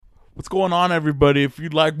What's going on, everybody? If you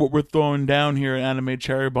like what we're throwing down here at Anime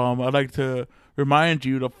Cherry Bomb, I'd like to remind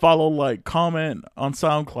you to follow, like, comment on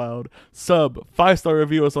SoundCloud, sub, 5-star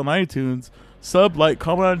review us on iTunes, sub, like,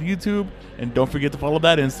 comment on YouTube, and don't forget to follow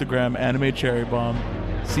that Instagram, Anime Cherry Bomb.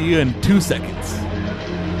 See you in 2 seconds.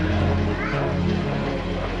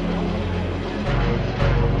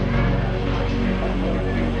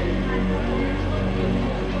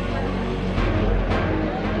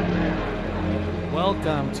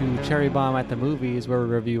 Welcome to Cherry Bomb at the Movies, where we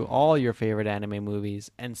review all your favorite anime movies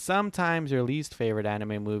and sometimes your least favorite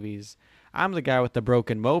anime movies. I'm the guy with the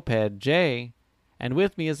broken moped, Jay, and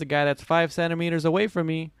with me is the guy that's 5 centimeters away from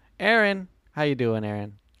me, Aaron. How you doing,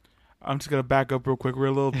 Aaron? I'm just going to back up real quick. We're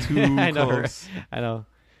a little too I know, close. I know.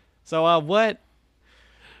 So, what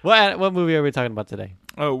movie are we talking about today?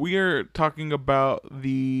 We are talking about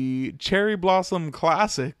the Cherry Blossom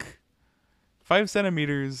Classic, 5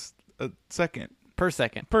 centimeters a second. Per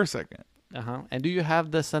second. And do you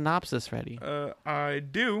have the synopsis ready? I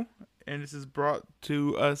do, and this is brought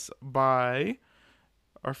to us by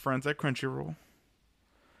our friends at Crunchyroll.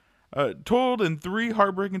 Told in 3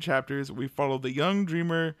 heartbreaking chapters, we follow the young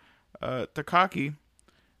dreamer Takaki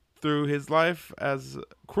through his life as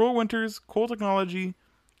cruel winters, cool technology,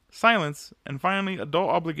 silence, and finally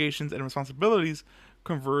adult obligations and responsibilities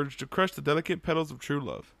converge to crush the delicate petals of true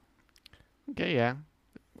love. Okay, yeah.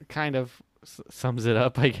 Kind of sums it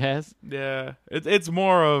up, I guess. Yeah, it's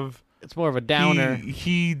more of a downer.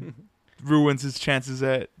 He ruins his chances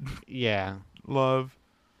at love.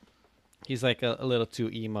 He's like a little too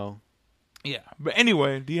emo. Yeah, but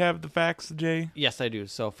anyway, do you have the facts, Jay? Yes, I do.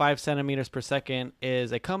 So 5 centimeters per second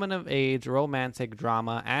is a coming-of-age romantic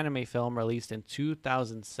drama anime film released in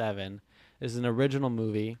 2007. This is an original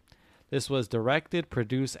movie. This was directed,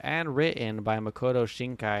 produced, and written by Makoto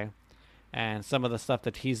Shinkai. And some of the stuff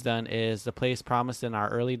that he's done is The Place Promised in Our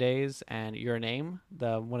Early Days and Your Name,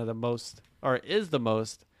 the most what is it?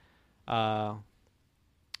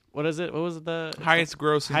 What was it? The highest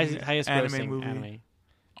grossing grossing movie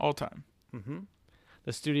all time. Mm-hmm.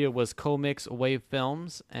 The studio was Comix Wave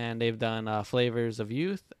Films, and they've done Flavors of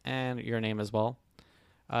Youth and Your Name as well.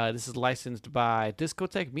 This is licensed by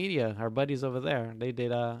Discotheque Media, our buddies over there. They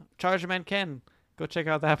did Chargerman Ken. Go check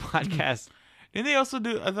out that podcast. Didn't they also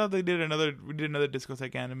do? I thought we did another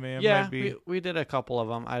Discotheque anime. We did a couple of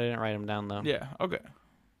them. I didn't write them down though. Yeah, okay.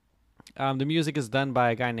 The music is done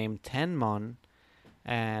by a guy named Tenmon,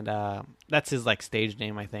 and that's his like stage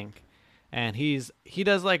name, I think. And he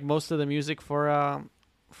does like most of the music for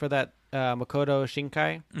that Makoto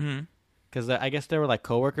Shinkai. Mm-hmm. Because I guess they were like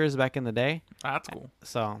coworkers back in the day. That's cool.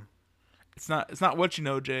 So it's not what you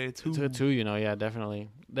know, Jay. It's who. It's who you know. Yeah, definitely.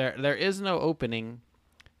 There is no opening.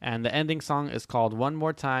 And the ending song is called One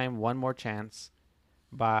More Time, One More Chance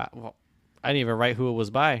I didn't even write who it was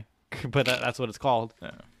by, but that's what it's called.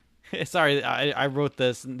 Yeah. Sorry, I wrote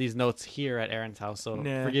these notes here at Aaron's house, so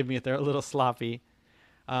forgive me if they're a little sloppy.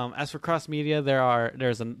 As for cross media,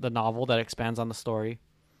 there's the novel that expands on the story,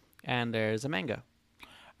 and there's a manga.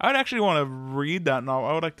 I would actually want to read that novel.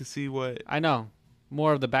 I would like to see what... I know.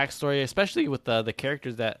 More of the backstory, especially with the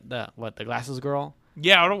characters the glasses girl.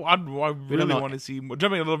 Yeah, I really want to see more.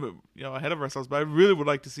 Jumping a little bit, ahead of ourselves, but I really would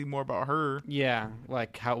like to see more about her. Yeah,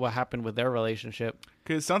 like what happened with their relationship.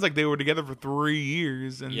 Because it sounds like they were together for 3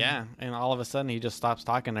 years, and all of a sudden he just stops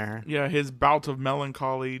talking to her. Yeah, his bout of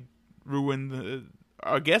melancholy ruined.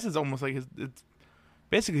 I guess it's almost like it's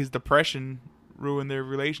basically his depression ruined their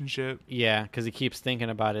relationship. Yeah, because he keeps thinking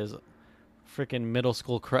about his freaking middle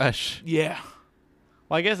school crush. Yeah.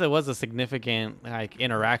 Well, I guess it was a significant like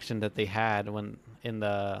interaction that they had when in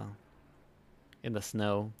the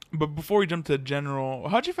snow. But before we jump to general,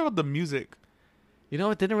 how'd you feel about the music? It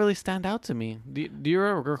didn't really stand out to me. Do you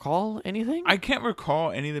recall anything? I can't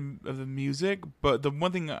recall any of the music, but the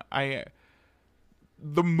one thing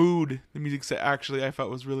the mood the music set actually I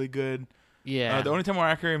felt was really good. Yeah. The only time where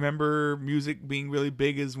I can remember music being really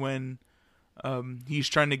big is when he's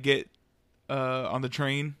trying to get on the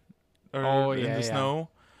train in the snow.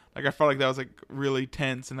 Like, I felt like that was, like, really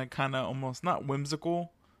tense and, like, kind of almost, not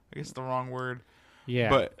whimsical. I guess the wrong word. Yeah.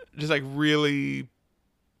 But just, like, really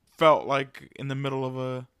felt like in the middle of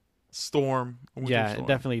a storm. Yeah, it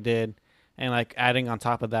definitely did. And, like, adding on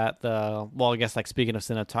top of that, I guess, like, speaking of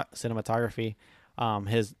cinematography,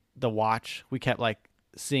 the watch, we kept, like,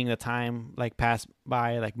 seeing the time, like, pass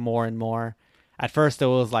by, like, more and more. At first, it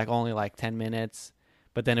was, like, only, like, 10 minutes.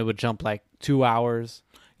 But then it would jump, like, 2 hours.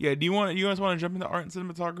 Yeah, you guys want to jump into art and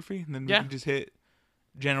cinematography? And then we can just hit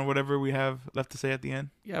general whatever we have left to say at the end.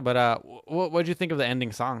 Yeah, but what'd you think of the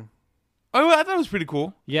ending song? Oh, I thought it was pretty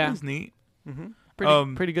cool. Yeah. It was neat.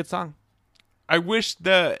 Mm-hmm. Pretty good song. I wish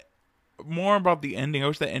that more about the ending. I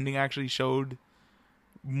wish the ending actually showed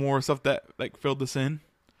more stuff that like filled this in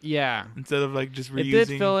Yeah. instead of like just reusing. It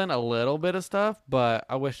did fill in a little bit of stuff, but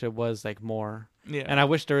I wish it was like more. Yeah, And I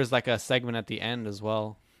wish there was like a segment at the end as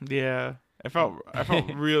well. yeah. I felt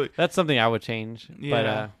really That's something I would change.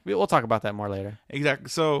 Yeah. But we'll talk about that more later. exactly.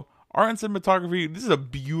 So art and cinematography. This is a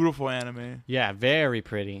beautiful anime. Yeah, very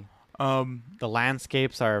pretty. Um, The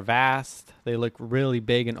landscapes are vast. They look really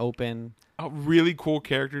big and open. really cool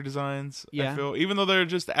character designs. Yeah. I feel even though they're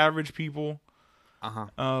just average people,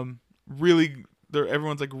 Uh-huh. really,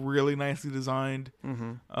 everyone's like really nicely designed.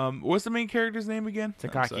 Mm-hmm. What's the main character's name again? I'm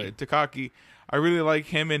Takaki. sorry, Takaki. I really like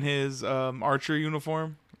him in his archery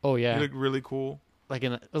uniform. Oh, He yeah. looked really cool. It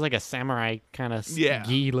was like a samurai kind of Yeah.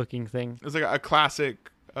 gi looking thing. It's like a classic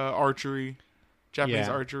archery, Japanese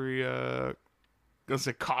Yeah. archery. Let's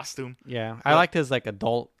say costume. Yeah. I liked his like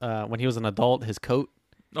adult, when he was an adult, his coat.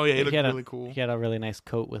 Oh yeah, he looked had really cool. He had a really nice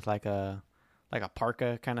coat with like a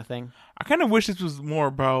parka kind of thing. I kind of wish this was more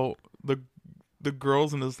about the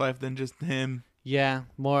girls in his life than just him. Yeah.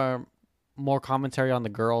 More commentary on the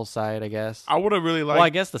girl's side, I guess. I would have really liked. Well, I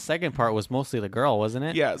guess the second part was mostly the girl, wasn't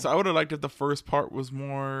it? Yeah, so I would have liked if the first part was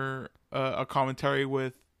more a commentary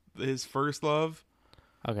with his first love,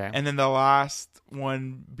 Okay. and then the last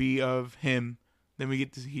one be of him. Then we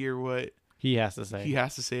get to hear what He has to say. he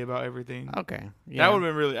has to say about everything. Okay. Yeah. That would have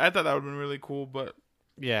been really. I thought that would have been really cool, but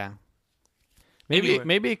Yeah. Maybe Anyway.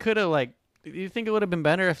 maybe it could have like. Do you think it would have been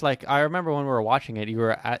better if like I remember when we were watching it, you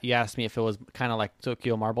asked me if it was kind of like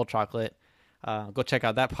Tokyo Marble Chocolate. Go check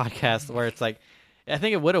out that podcast where it's like, I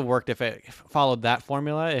think it would have worked if it followed that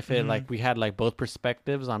formula. If it like we had like both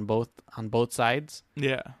perspectives on both sides.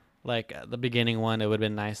 yeah, Like the beginning one, it would have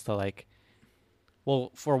been nice to like.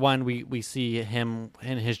 Well, for one, we see him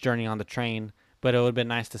in his journey on the train, but it would have been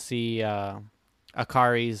nice to see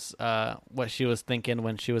Akari's what she was thinking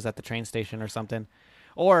when she was at the train station or something.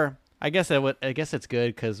 Or I guess it's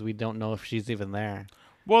good because we don't know if she's even there.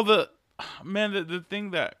 well, the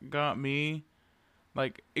thing that got me,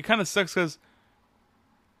 like, it kind of sucks because,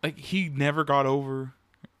 like, he never got over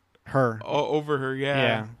Her, her.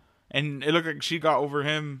 Yeah, and it looked like she got over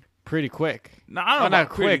him. pretty quick. No, I don't know Well, not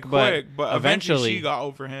about pretty quick, but eventually she got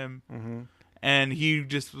over him, Mm-hmm. and he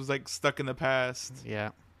just was like stuck in the past. Yeah,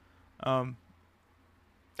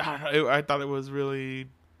 I don't know. I thought it was really.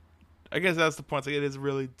 I guess that's the point. Like, it is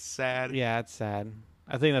really sad. yeah, it's sad.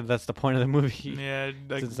 I think that's the point of the movie. Yeah,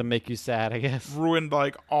 like It's to make you sad, I guess. ruined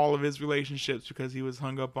like all of his relationships because he was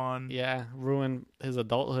hung up on. Yeah, ruin his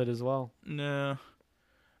adulthood as well. No.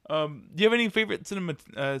 Do you have any favorite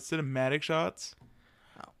cinematic shots?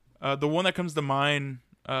 The one that comes to mind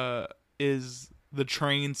is the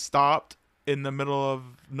train stopped in the middle of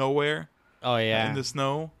nowhere. Oh yeah, In the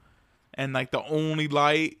snow, and like the only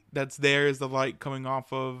light that's there is the light coming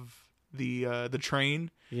off of the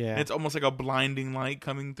train. yeah. And it's almost like a blinding light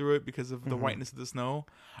coming through it because of the whiteness of the snow.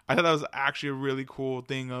 I thought that was actually a really cool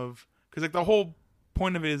thing because like the whole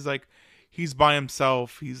point of it is like he's by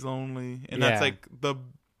himself, he's lonely, and that's Yeah. like the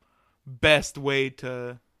best way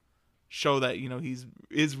to show that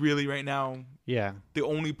is really right now yeah. the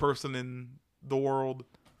only person in the world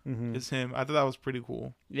Mm-hmm. is him. I thought that was pretty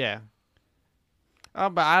cool. Yeah.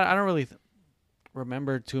 But I don't really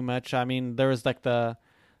remember too much. I mean, there was like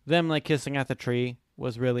them like kissing at the tree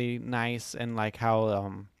was really nice, and like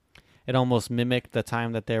how it almost mimicked the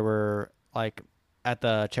time that they were like at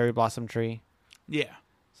the cherry blossom tree. Yeah.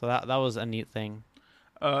 So that was a neat thing.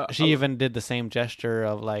 She even did the same gesture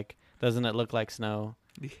of like, doesn't it look like snow?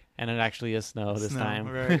 And it actually is snow this Snow, time.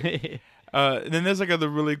 right. And then there's like the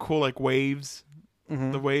really cool like waves.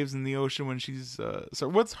 Mhm. The waves in the ocean when she's so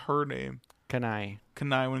what's her name? Kanai.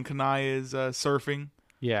 Kanai, when Kanai is surfing.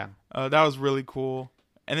 Yeah. That was really cool.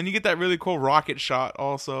 And then you get that really cool rocket shot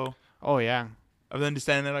also Oh yeah. of them just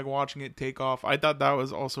standing there like watching it take off. I thought that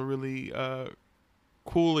was also really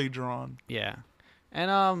coolly drawn. Yeah. And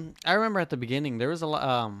I remember at the beginning there was a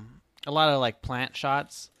lot of like plant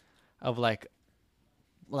shots of like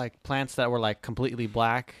plants that were like completely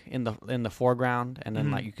black in the foreground, and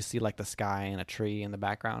then like you could see like the sky and a tree in the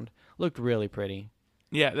background. Looked really pretty.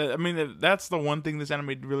 Yeah, I mean that's the one thing this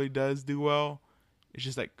anime really does do well. It's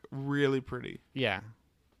just like really pretty. Yeah.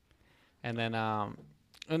 And then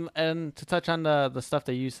and to touch on the stuff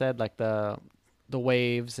that you said, like the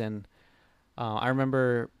waves, and I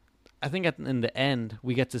remember I think in the end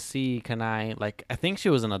we get to see Kanai, like I think she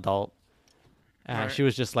was an adult. Right. She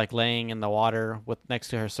was just like laying in the water with next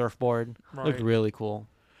to her surfboard. Right. Looked really cool.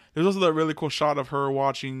 There's also that really cool shot of her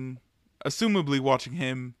assumably watching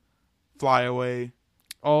him fly away.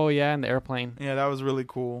 Oh yeah, in the airplane. Yeah, that was really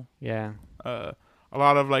cool. Yeah. A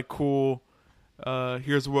lot of like cool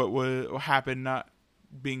here's what happened, not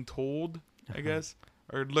being told, I guess,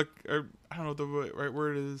 or I don't know what the right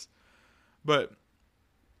word is, but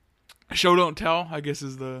show don't tell, I guess,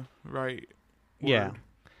 is the right word. Yeah.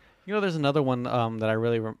 There's another one that I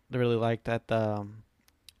really really liked.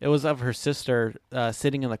 It was of her sister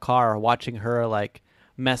sitting in the car watching her like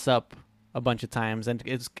mess up a bunch of times, and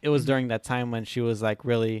it was during that time when she was like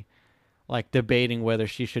really like debating whether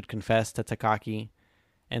she should confess to Takaki,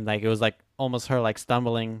 and like it was like almost her like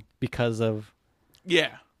stumbling because of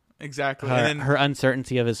exactly her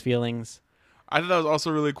uncertainty of his feelings. I thought that was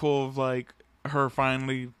also really cool of like her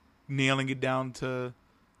finally nailing it down to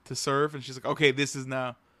surf, and she's like, okay, this is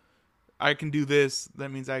now I can do this.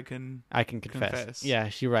 That means I can confess. Yeah,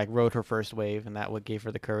 she like rode her first wave, and that what gave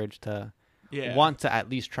her the courage to Yeah. want to at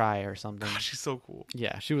least try or something. Gosh, she's so cool.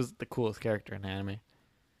 Yeah, she was the coolest character in anime.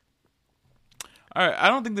 All right, I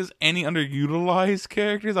don't think there's any underutilized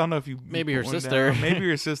characters. I don't know if you Maybe her put one sister. down. Maybe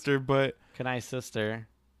her sister, but Kanai's sister.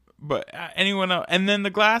 Anyone else? And then the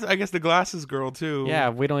glasses girl too. Yeah,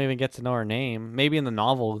 we don't even get to know her name. Maybe in the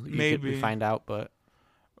novel Maybe. we find out,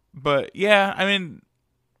 But yeah, I mean,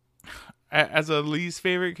 as a least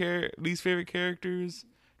favorite characters,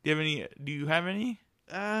 do you have any?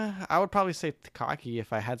 I would probably say Takaki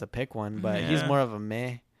if I had to pick one, but he's Yeah. more of a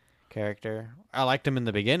meh character. I liked him in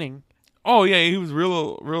the beginning. Oh yeah, he was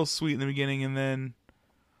real sweet in the beginning, and then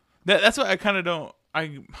that's what I kind of don't.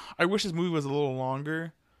 I wish this movie was a little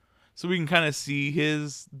longer, so we can kind of see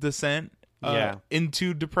his descent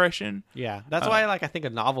into depression. Yeah, that's why I think a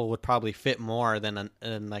novel would probably fit more than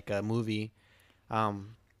in like a movie. I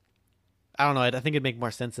don't know. I think it'd make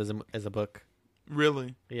more sense as a book.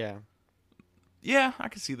 Really? Yeah. Yeah, I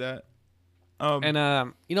can see that.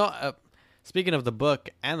 And speaking of the book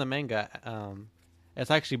and the manga, it's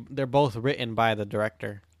actually they're both written by the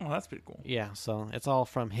director. Oh, that's pretty cool. Yeah, so it's all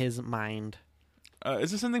from his mind.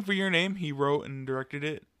 Is this something for Your Name? He wrote and directed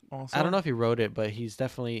it. Also, I don't know if he wrote it, but he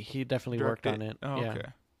definitely worked on it. Oh, yeah.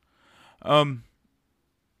 okay.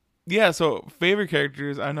 Yeah. So favorite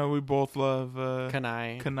characters. I know we both love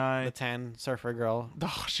Kanai, the tan surfer girl,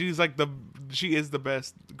 Oh, she is the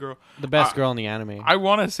best girl. the best girl in the anime. I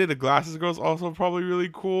want to say the glasses girl's also probably really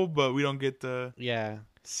cool, but we don't get to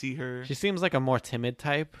see her. She seems like a more timid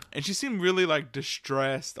type, And she seemed really like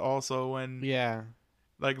distressed also when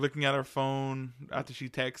like looking at her phone after she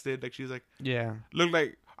texted. Like she's like looked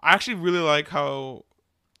like I actually really like how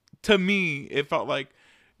to me it felt like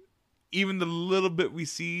even the little bit we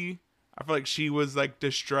see, I feel like she was like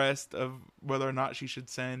distressed of whether or not she should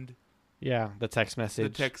send the text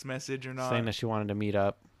message or not, saying that she wanted to meet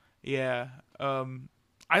up. Yeah. I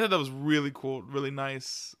thought that was really cool, really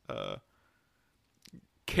nice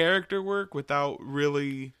character work without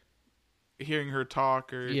really hearing her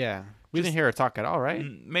talk or we didn't hear her talk at all, right?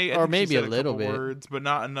 Maybe a little bit words, but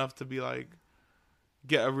not enough to be like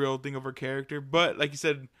get a real thing of her character. But like you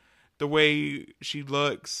said, the way she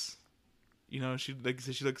looks, she like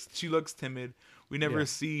you said, she looks timid. We never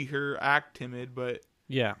see her act timid, but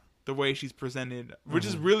the way she's presented, which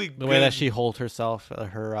is really the way that she holds herself,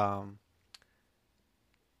 her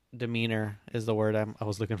demeanor is the word I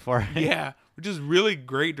was looking for. Yeah, which is really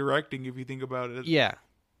great directing if you think about it. Yeah.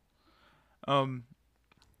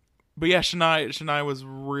 But yeah, Shania was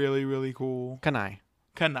really, really cool. Kanai.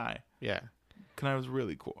 Yeah. Kanai was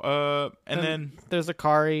really cool. And then there's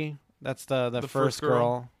Akari. That's the first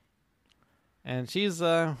girl. And she's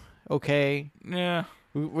okay. Yeah.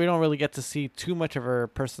 We don't really get to see too much of her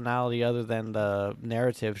personality other than the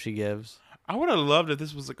narrative she gives. I would have loved if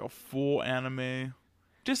this was like a full anime.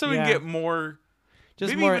 Just so we can get more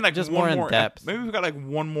more in depth. Maybe we got like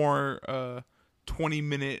one more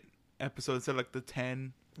 20-minute episode instead of like the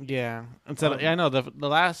 10. Yeah. I know the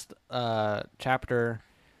last chapter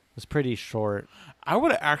was pretty short. I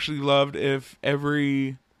would have actually loved if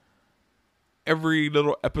every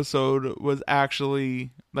little episode was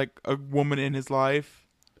actually like a woman in his life.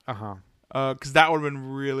 Because that would have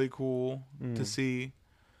been really cool to see.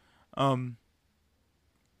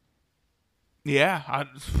 Yeah,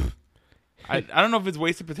 I don't know if it's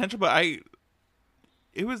wasted potential, but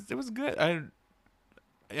it was good. I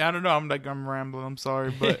don't know. I'm rambling. I'm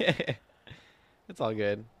sorry, but it's all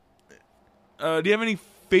good. Do you have any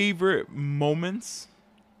favorite moments?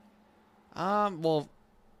 Well,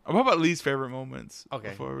 what about least favorite moments? Okay.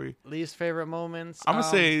 Before we least favorite moments, I'm gonna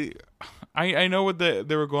say, I know what they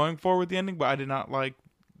were going for with the ending, but I did not like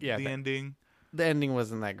the ending. The ending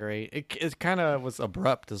wasn't that great. It kind of was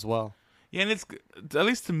abrupt as well. Yeah, and it's at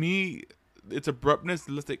least to me, its abruptness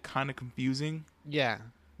left it kind of confusing. Yeah.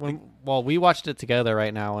 We watched it together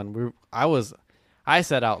right now, and I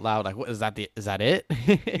said out loud like, "What is that? Is that it?"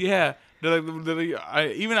 Yeah,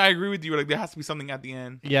 I agree with you. Like there has to be something at the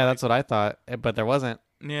end. Yeah, that's what I thought, but there wasn't.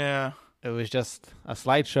 Yeah. It was just a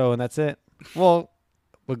slideshow, and that's it. Well,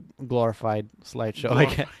 a glorified slideshow, I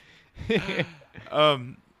guess.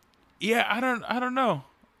 Yeah. I don't know.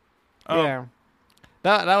 Yeah,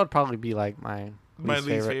 that would probably be like my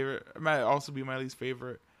least favorite. It might also be my least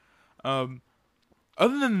favorite.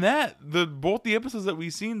 Other than that, both the episodes that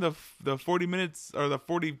we've seen, the 40 minutes or the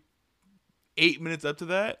 48 minutes up to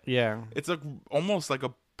that, yeah, it's like almost like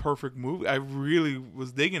a perfect movie. I really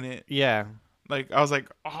was digging it. yeah. Like I was like,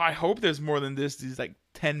 oh, I hope there's more than this. These like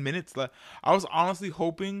 10 minutes left. I was honestly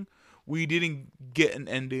hoping we didn't get an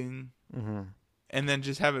ending, and then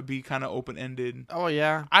just have it be kind of open ended. Oh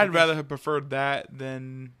yeah, I'd rather have preferred that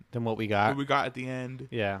than what we got. what we got at the end.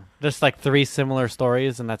 Yeah, just like 3 similar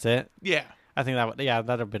stories, and that's it. Yeah. I think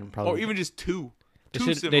that'd have been probably. Or even just two.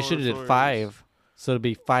 They should have did 5, so it'd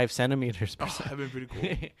be 5 centimeters per second. That'd been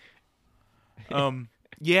pretty cool.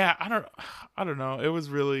 Yeah, I don't know. It was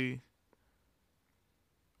really.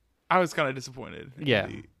 I was kind of disappointed. Yeah.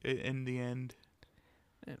 In the end.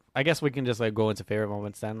 I guess we can just like go into favorite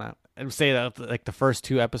moments then, and say that like the first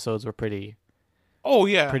 2 episodes were pretty. Oh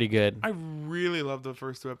yeah. Pretty good. I really loved the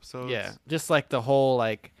first 2 episodes. Yeah, just like the whole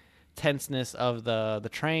like tenseness of the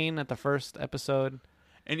train at the first episode,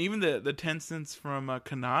 and even the tenseness from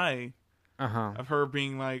Kanai, of her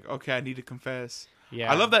being like, okay, I need to confess. Yeah,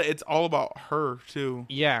 I love that it's all about her too.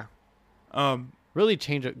 Yeah, really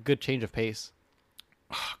good change of pace.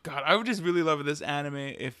 Oh, God, I would just really love this anime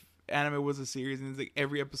if anime was a series and it's like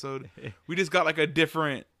every episode we just got like a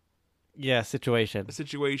different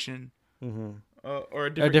situation, or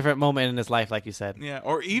a different moment in his life, like you said. Yeah,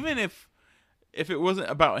 or even if it wasn't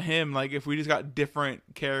about him, like if we just got different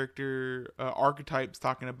character archetypes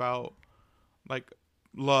talking about like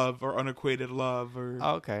love or unequated love, or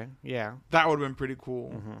okay, yeah, that would have been pretty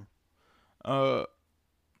cool.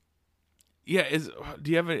 Yeah,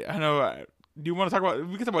 do you have a? I know. Do you want to talk about?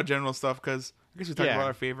 We can talk about general stuff because I guess we talk about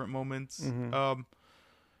our favorite moments.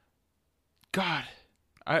 God,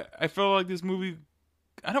 I feel like this movie.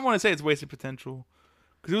 I don't want to say it's wasted potential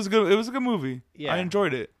because it was good. It was a good movie. Yeah, I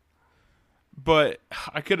enjoyed it. But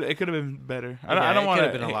it could have been better. I don't want to.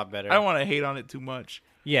 It could have been a lot better. I don't want to hate on it too much.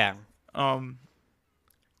 Yeah.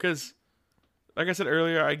 Because, like I said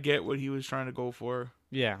earlier, I get what he was trying to go for.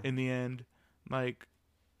 Yeah. In the end, like,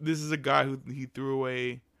 this is a guy who he threw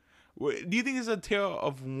away. Do you think it's a tale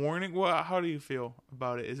of warning? How do you feel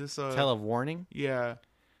about it? Is this a tale of warning? Yeah.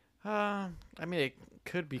 I mean, it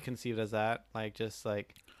could be conceived as that. Like, just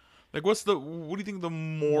like. Like, what do you think the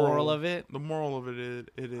moral of it? The moral of it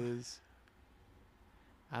is.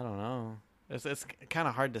 I don't know. It's kind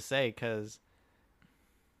of hard to say because,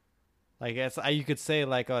 like, you could say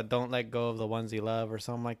like, "Oh, don't let go of the ones you love" or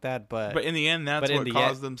something like that. But in the end, that's what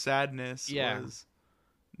caused them sadness. Yeah. Was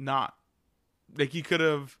not like he could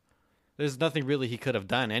have. There's nothing really he could have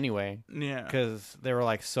done anyway. Yeah. Because they were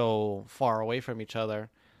like so far away from each other.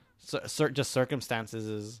 So, just circumstances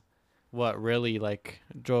is what really like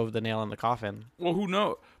drove the nail in the coffin. Well, who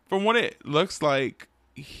knows? From what it looks like,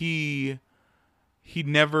 he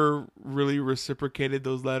never really reciprocated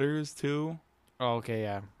those letters too. Oh, okay,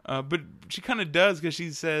 yeah. But she kind of does because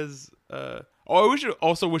she says, I wish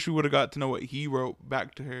we would have got to know what he wrote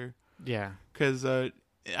back to her. Yeah. Because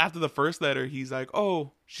after the first letter, she's like,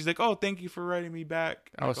 oh, thank you for writing me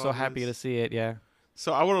back. I was so happy to see it. Yeah.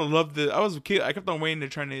 So I would have loved it. I kept on waiting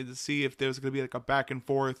to see if there was going to be like a back and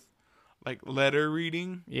forth, like letter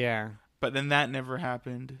reading. Yeah. But then that never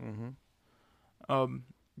happened.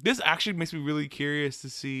 This actually makes me really curious to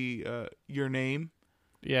see Your Name.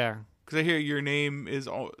 Yeah. Because I hear Your Name is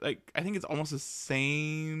I think it's almost the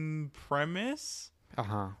same premise.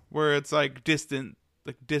 Where it's like distance,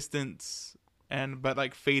 but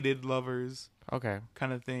like faded lovers. Okay.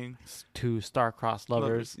 Kind of thing. 2 star-crossed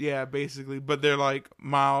lovers. Yeah, basically. But they're like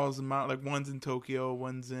miles and miles. Like one's in Tokyo,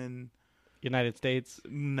 one's in United States.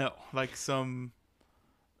 No, like some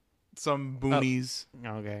boonies.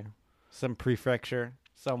 Oh, okay. Some prefecture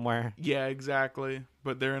somewhere. Yeah, exactly.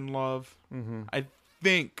 But they're in love. I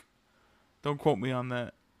think. Don't quote me on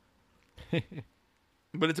that.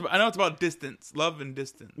 But I know it's about distance, love and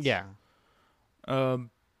distance. Yeah.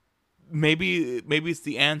 Maybe it's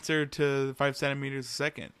the answer to 5 centimeters a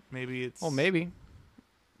second. Maybe it's. Oh, maybe.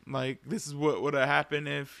 Like this is what would have happened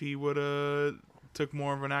if he would have took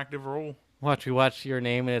more of an active role. We watch Your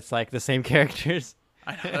Name and it's like the same characters.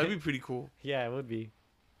 I know, that'd be pretty cool. Yeah, it would be.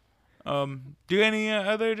 Do you have any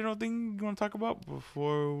other general thing you want to talk about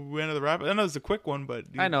before we end the wrap? I know it's a quick one, but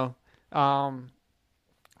I know.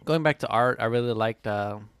 Going back to art, I really liked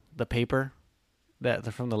the paper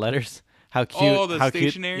that from the letters. how cute. Oh, the how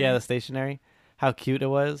stationery? Cute, yeah, the stationery. How cute it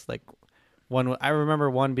was. Like I remember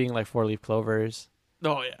one being like 4-leaf clovers.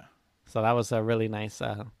 Oh yeah. So that was a really nice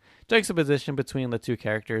juxtaposition between the two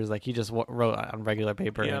characters. Like he just wrote on regular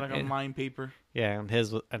paper. Yeah, like on line paper. Yeah, and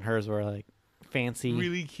his and hers were like fancy,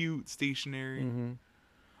 really cute stationery. Mm-hmm.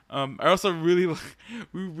 I also really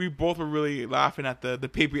we both were really laughing at the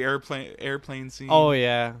paper airplane scene. Oh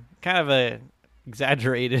yeah, kind of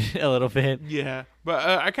exaggerated a little bit. Yeah, but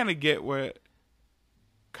I kind of get what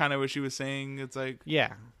she was saying. It's like,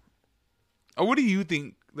 yeah. What do you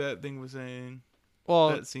think that thing was saying? Well,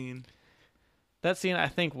 that scene, I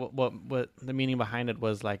think what the meaning behind it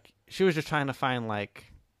was like she was just trying to find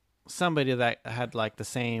like somebody that had like the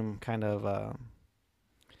same kind of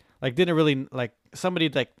like didn't really like somebody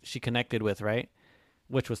like she connected with, right?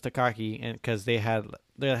 Which was Takaki, and because they have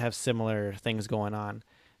similar things going on.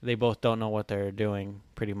 They both don't know what they're doing,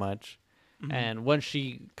 pretty much. Mm-hmm. And when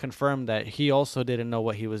she confirmed that he also didn't know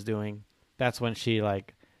what he was doing, that's when she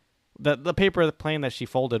like the paper plane that she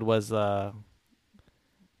folded was the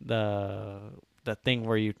thing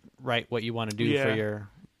where you write what you want to do for your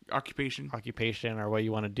occupation or what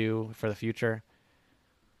you want to do for the future.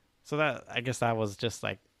 So that I guess that was just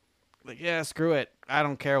like yeah, screw it. I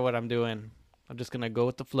don't care what I'm doing. I'm just gonna go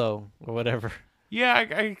with the flow or whatever. Yeah,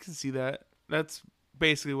 I can see that. That's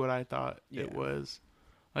basically what I thought it was.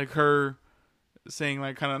 Like her saying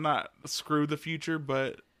like kind of not screw the future,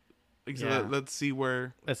 but like, so let's see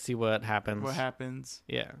what happens.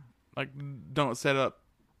 Yeah. Like don't set up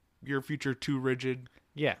your future too rigid.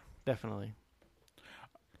 Yeah, definitely.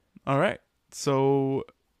 All right. So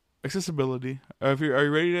accessibility. Are you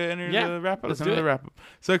ready to enter the wrap up? Let's do it. Wrap up.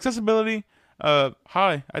 So accessibility. I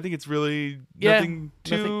think it's really nothing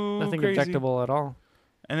nothing crazy. objectable at all.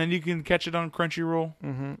 And then you can catch it on Crunchyroll.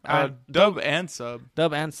 Mm-hmm. Dub and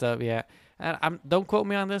sub. Yeah. And don't quote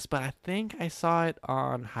me on this, but I think I saw it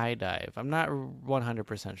on High Dive. I'm not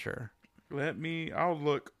 100% sure. I'll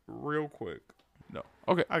look real quick. No.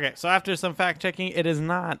 Okay. So after some fact checking, it is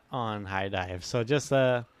not on High Dive. So just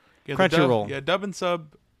Crunchyroll. Dub and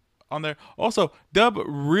sub on there. Also, dub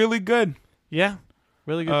really good. Yeah.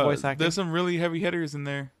 Really good voice acting. There's some really heavy hitters in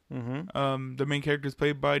there. Mm-hmm. The main character is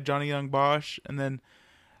played by Johnny Young Bosch, and then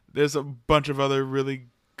there's a bunch of other really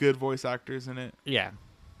good voice actors in it. Yeah.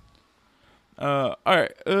 All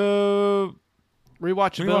right.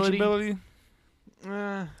 Rewatchability.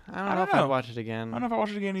 I don't know if I'd watch it again. I don't know if I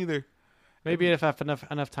watch it again either. Maybe if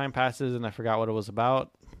enough time passes and I forgot what it was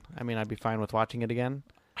about, I mean, I'd be fine with watching it again.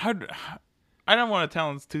 I don't want to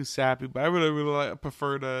tell it's too sappy, but I really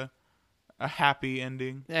preferred a happy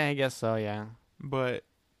ending. Yeah, I guess so. Yeah. But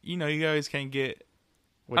you guys can't get.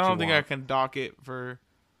 I don't think I can dock it for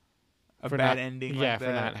bad ending. Yeah, like that.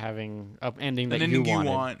 For not having an ending that you wanted.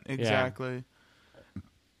 want. Exactly. Yeah.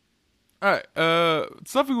 All right.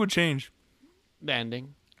 Stuff we would change. The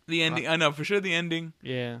ending. I know for sure. The ending.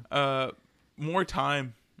 Yeah. More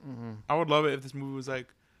time. Mm-hmm. I would love it if this movie was like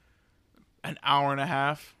an hour and a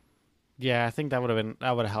half. Yeah, I think that would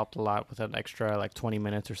have helped a lot with an extra like 20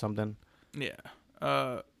 minutes or something.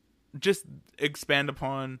 Yeah. Just expand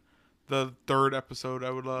upon the third episode.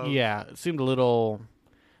 I would love. Yeah, it seemed a little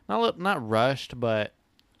not rushed, but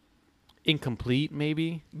incomplete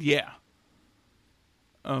maybe. Yeah.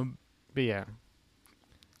 But yeah.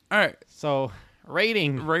 All right. So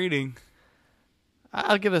rating.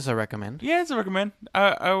 I'll give this a recommend. Yeah, it's a recommend.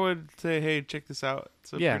 I would say, hey, check this out.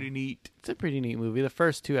 It's pretty neat. It's a pretty neat movie. The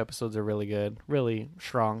first 2 episodes are really good, really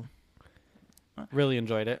strong. Really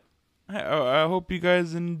enjoyed it. I hope you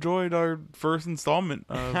guys enjoyed our first installment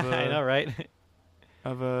of I know, right?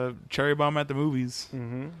 of Cherry Bomb at the Movies.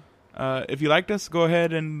 Mm-hmm. If you liked us, go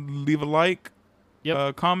ahead and leave a like,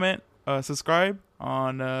 comment, subscribe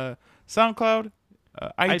on SoundCloud,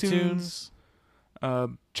 iTunes.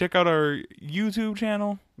 Check out our YouTube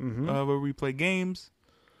channel where we play games.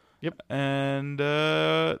 Yep. And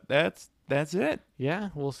that's it. Yeah,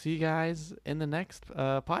 we'll see you guys in the next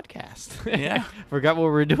podcast. Yeah. Forgot what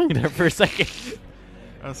we were doing there for a second.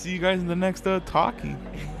 I'll see you guys in the next talkie.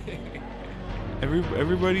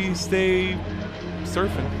 Everybody stay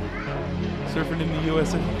surfing in the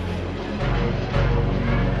USA.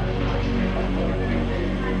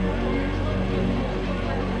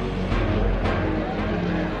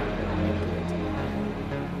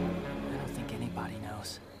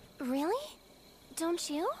 Don't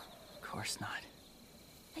you? Of course not.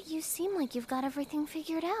 But you seem like you've got everything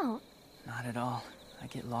figured out. Not at all. I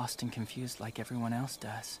get lost and confused like everyone else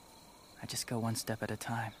does. I just go one step at a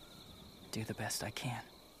time. Do the best I can.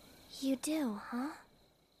 You do, huh?